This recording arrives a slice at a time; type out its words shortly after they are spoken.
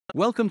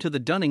Welcome to the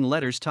Dunning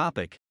Letters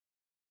topic.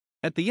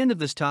 At the end of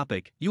this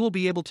topic, you will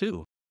be able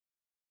to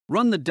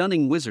run the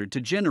Dunning wizard to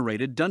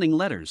generate Dunning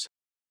letters.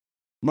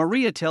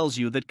 Maria tells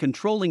you that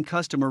controlling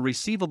customer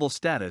receivable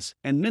status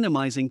and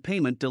minimizing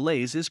payment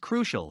delays is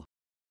crucial.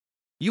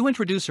 You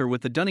introduce her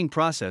with the Dunning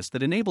process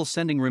that enables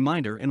sending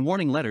reminder and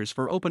warning letters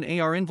for open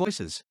AR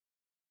invoices.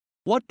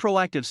 What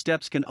proactive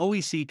steps can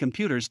OEC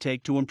computers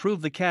take to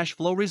improve the cash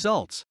flow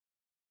results?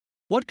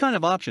 What kind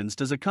of options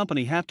does a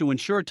company have to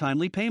ensure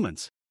timely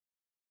payments?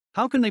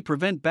 How can they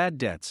prevent bad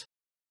debts?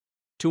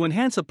 To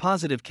enhance a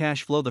positive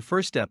cash flow, the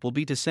first step will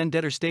be to send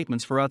debtor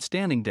statements for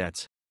outstanding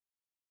debts.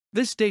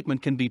 This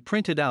statement can be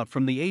printed out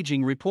from the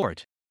aging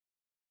report.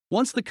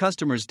 Once the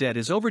customer's debt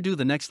is overdue,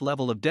 the next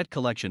level of debt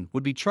collection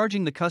would be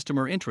charging the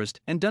customer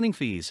interest and Dunning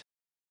fees.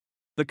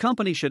 The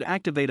company should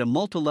activate a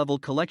multi-level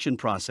collection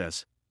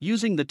process,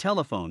 using the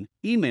telephone,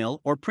 email,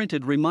 or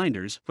printed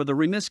reminders for the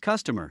remiss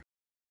customer.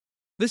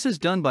 This is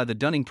done by the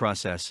Dunning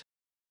process.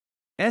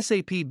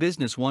 SAP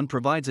Business One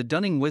provides a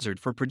Dunning wizard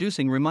for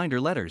producing reminder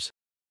letters.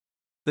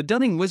 The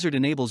Dunning wizard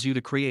enables you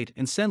to create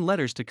and send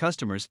letters to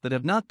customers that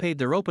have not paid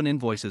their open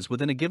invoices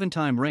within a given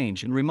time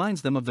range and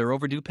reminds them of their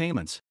overdue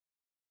payments.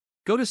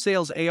 Go to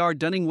Sales AR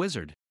Dunning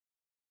Wizard.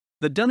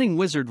 The Dunning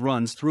wizard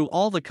runs through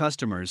all the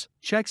customers,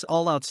 checks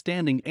all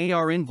outstanding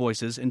AR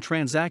invoices and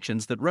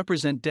transactions that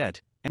represent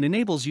debt, and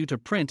enables you to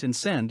print and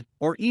send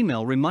or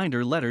email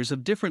reminder letters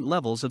of different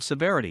levels of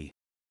severity.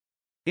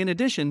 In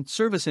addition,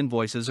 service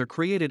invoices are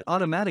created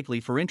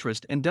automatically for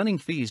interest and Dunning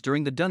fees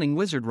during the Dunning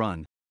wizard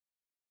run.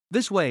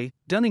 This way,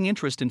 Dunning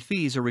interest and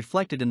fees are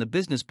reflected in the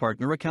business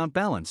partner account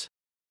balance.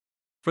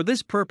 For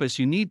this purpose,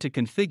 you need to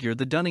configure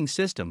the Dunning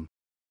system.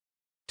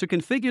 To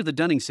configure the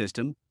Dunning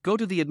system, go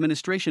to the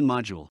Administration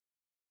module.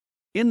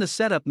 In the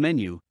Setup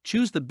menu,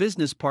 choose the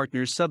Business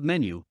Partners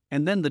submenu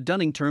and then the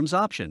Dunning Terms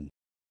option.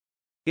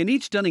 In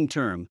each Dunning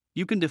term,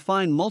 you can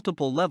define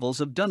multiple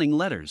levels of Dunning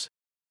letters.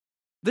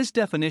 This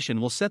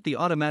definition will set the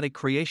automatic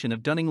creation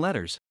of Dunning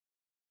letters.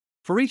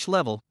 For each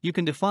level, you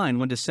can define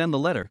when to send the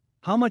letter,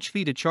 how much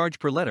fee to charge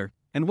per letter,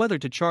 and whether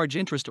to charge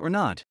interest or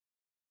not.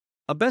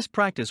 A best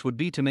practice would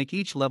be to make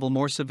each level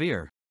more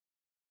severe.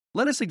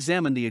 Let us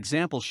examine the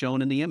example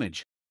shown in the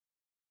image.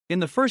 In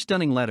the first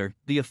Dunning letter,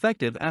 the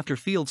effective after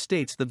field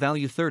states the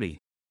value 30.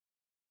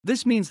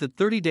 This means that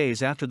 30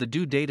 days after the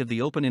due date of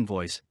the open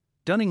invoice,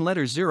 Dunning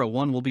letter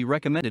 01 will be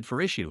recommended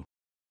for issue.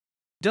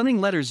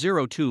 Dunning letter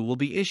 02 will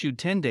be issued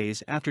 10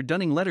 days after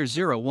Dunning letter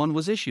 01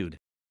 was issued.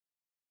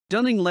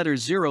 Dunning letter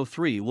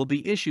 03 will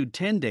be issued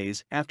 10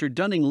 days after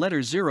Dunning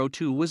letter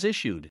 02 was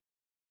issued.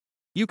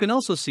 You can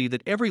also see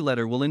that every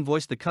letter will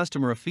invoice the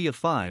customer a fee of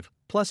 5,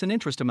 plus an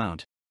interest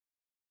amount.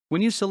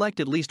 When you select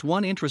at least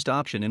one interest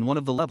option in one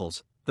of the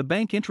levels, the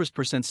bank interest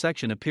 %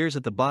 section appears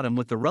at the bottom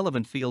with the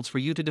relevant fields for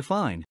you to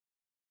define.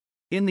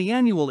 In the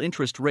annual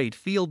interest rate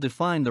field,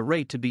 define the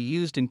rate to be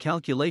used in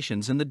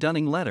calculations in the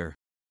Dunning letter.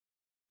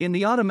 In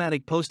the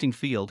automatic posting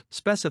field,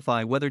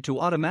 specify whether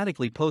to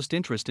automatically post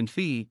interest and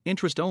fee,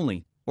 interest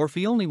only, or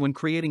fee only when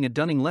creating a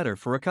Dunning letter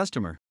for a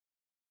customer.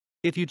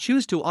 If you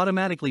choose to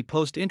automatically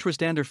post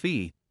interest and/or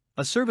fee,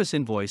 a service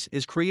invoice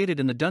is created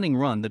in the Dunning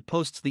run that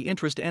posts the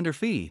interest and/or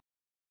fee.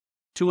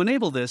 To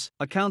enable this,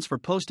 accounts for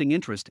posting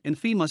interest and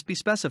fee must be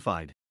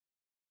specified.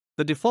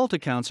 The default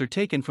accounts are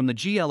taken from the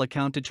GL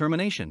account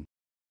determination.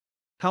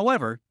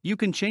 However, you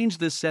can change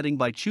this setting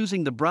by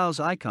choosing the browse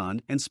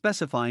icon and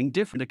specifying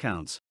different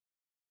accounts.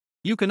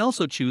 You can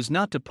also choose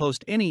not to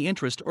post any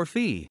interest or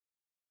fee.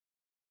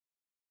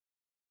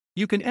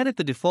 You can edit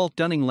the default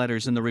Dunning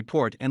letters in the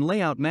Report and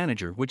Layout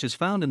Manager, which is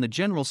found in the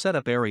General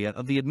Setup area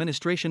of the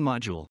Administration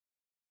module.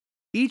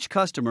 Each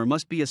customer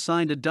must be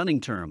assigned a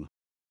Dunning term.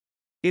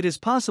 It is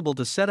possible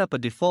to set up a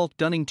default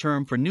Dunning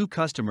term for new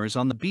customers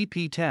on the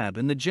BP tab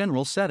in the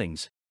General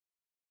Settings.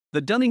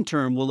 The Dunning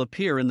term will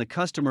appear in the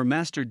Customer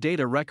Master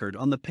Data record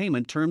on the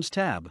Payment Terms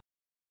tab.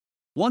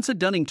 Once a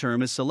Dunning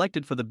term is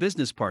selected for the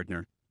business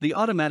partner, the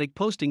automatic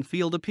posting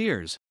field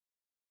appears.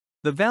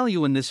 The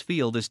value in this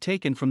field is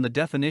taken from the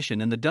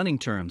definition in the Dunning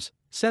terms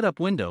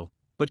setup window,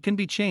 but can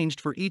be changed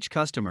for each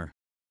customer.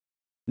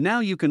 Now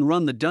you can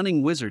run the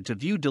Dunning wizard to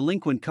view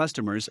delinquent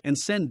customers and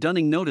send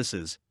Dunning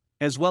notices,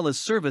 as well as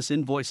service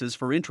invoices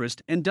for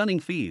interest and Dunning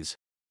fees.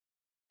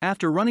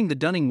 After running the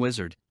Dunning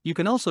wizard, you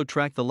can also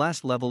track the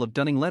last level of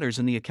Dunning letters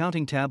in the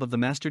Accounting tab of the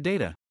Master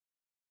Data.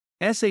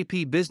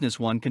 SAP Business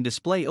One can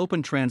display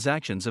open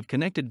transactions of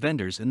connected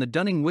vendors in the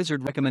Dunning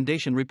wizard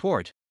recommendation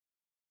report.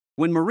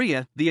 When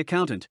Maria, the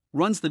accountant,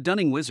 runs the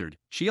Dunning wizard,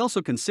 she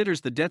also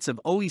considers the debts of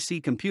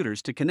OEC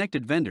computers to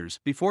connected vendors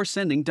before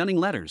sending Dunning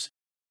letters.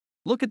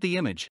 Look at the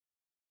image.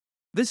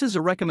 This is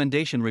a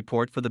recommendation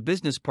report for the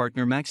business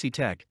partner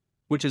MaxiTech,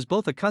 which is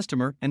both a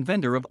customer and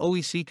vendor of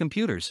OEC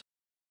computers.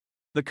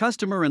 The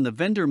customer and the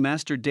vendor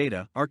master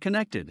data are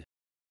connected.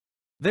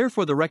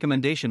 Therefore, the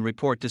recommendation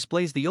report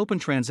displays the open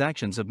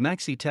transactions of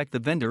MaxiTech, the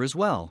vendor, as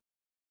well.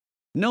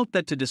 Note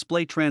that to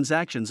display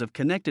transactions of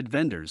connected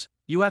vendors,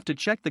 you have to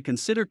check the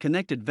Consider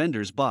Connected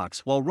Vendors box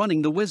while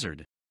running the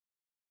wizard.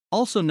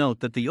 Also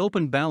note that the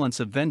open balance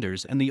of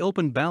vendors and the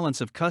open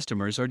balance of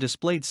customers are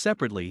displayed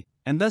separately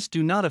and thus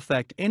do not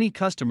affect any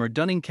customer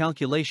dunning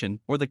calculation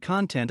or the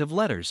content of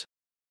letters.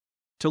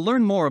 To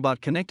learn more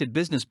about connected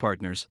business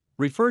partners,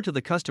 refer to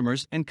the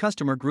Customers and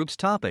Customer Groups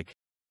topic.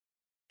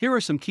 Here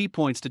are some key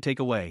points to take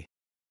away.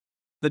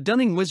 The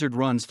Dunning Wizard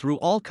runs through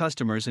all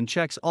customers and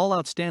checks all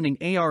outstanding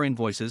AR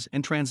invoices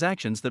and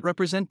transactions that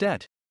represent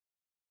debt.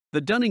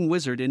 The Dunning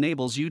Wizard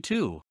enables you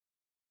to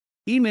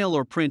email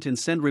or print and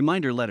send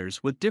reminder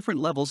letters with different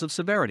levels of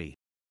severity.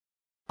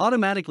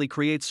 Automatically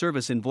create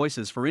service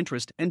invoices for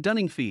interest and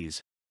dunning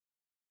fees.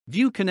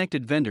 View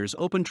connected vendors'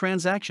 open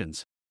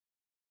transactions.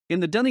 In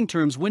the Dunning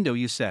Terms window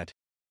you set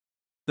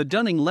the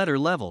Dunning letter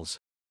levels,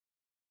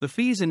 the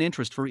fees and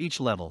interest for each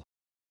level,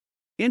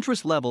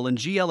 interest level and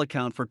GL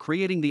account for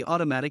creating the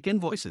automatic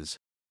invoices.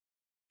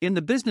 In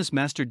the Business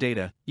Master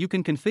data, you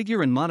can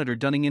configure and monitor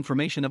dunning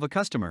information of a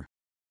customer.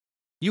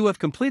 You have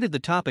completed the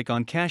topic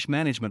on cash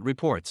management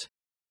reports.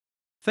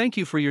 Thank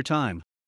you for your time.